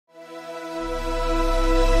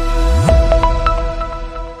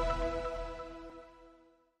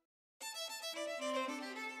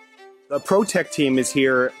The ProTech team is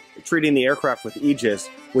here treating the aircraft with AEGIS,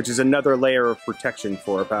 which is another layer of protection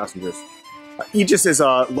for our passengers. AEGIS is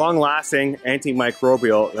a long-lasting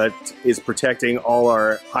antimicrobial that is protecting all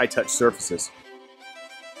our high-touch surfaces.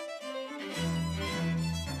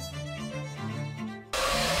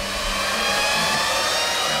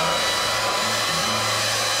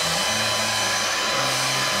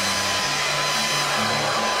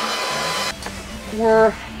 We're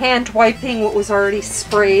hand wiping what was already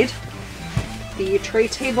sprayed. The tray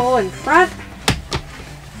table in front,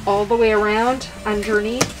 all the way around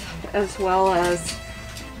underneath, as well as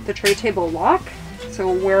the tray table lock,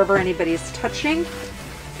 so wherever anybody's touching.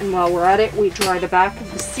 And while we're at it, we dry the back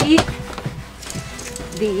of the seat,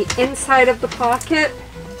 the inside of the pocket,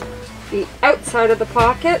 the outside of the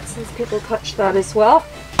pocket, since people touch that as well.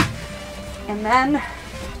 And then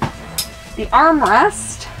the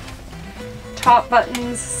armrest, top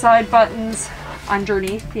buttons, side buttons,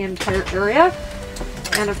 underneath the entire area.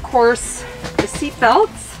 And of course, the seat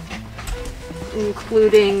belts,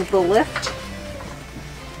 including the lift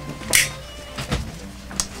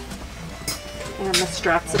and the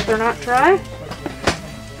straps if they're not dry,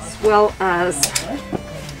 as well as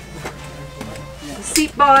the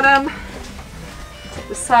seat bottom,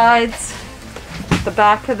 the sides, the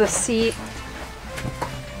back of the seat,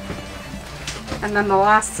 and then the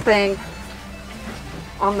last thing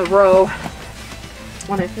on the row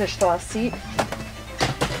when I finish the last seat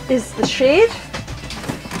is the shade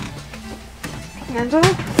handle,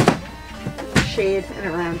 shade and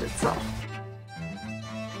around itself.